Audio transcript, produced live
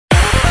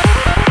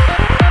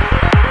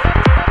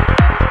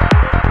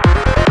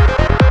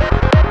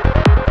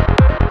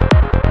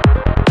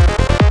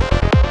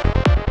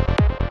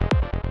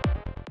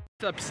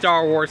What's up,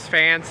 Star Wars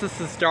fans?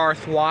 This is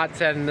Darth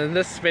Watson, and in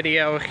this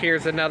video,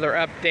 here's another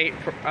update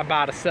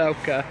about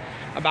Ahsoka,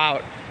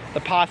 about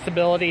the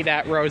possibility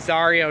that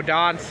Rosario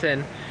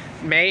Dawson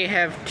may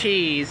have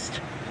teased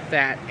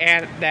that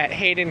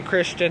Hayden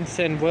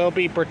Christensen will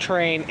be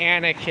portraying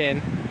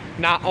Anakin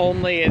not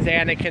only as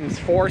Anakin's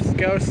Force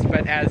ghost,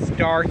 but as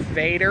Darth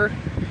Vader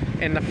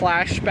in the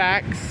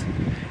flashbacks,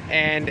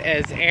 and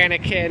as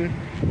Anakin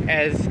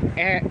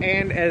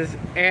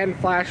and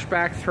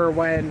flashbacks for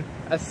when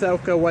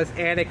Ahsoka was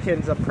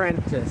Anakin's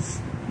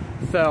apprentice.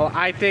 So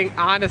I think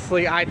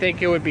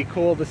it would be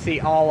cool to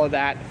see all of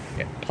that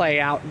play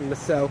out in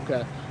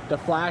Ahsoka. The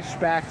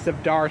flashbacks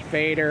of Darth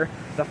Vader,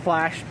 the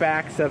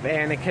flashbacks of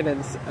Anakin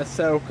and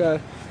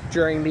Ahsoka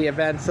during the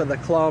events of the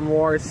Clone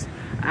Wars.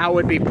 That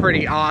would be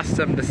pretty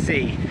awesome to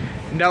see.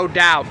 No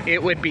doubt,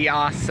 it would be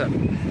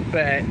awesome.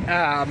 But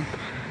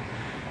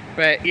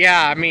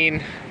yeah, I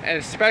mean,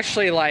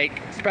 especially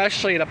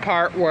the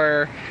part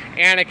where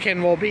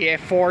Anakin will be a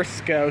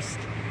Force ghost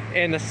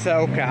in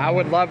Ahsoka. I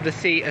would love to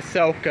see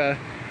Ahsoka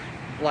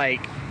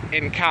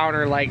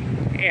encounter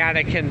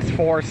Anakin's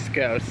Force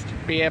ghost,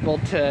 be able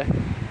to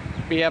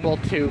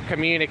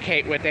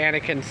communicate with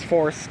Anakin's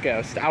Force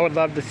ghost. I would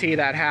love to see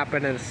that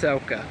happen in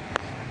Ahsoka.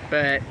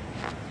 But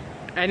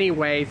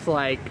anyways,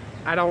 I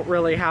don't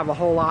really have a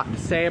whole lot to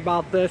say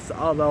about this,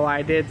 although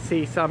I did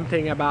see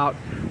something about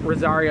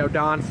Rosario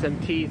Dawson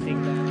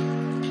teasing that.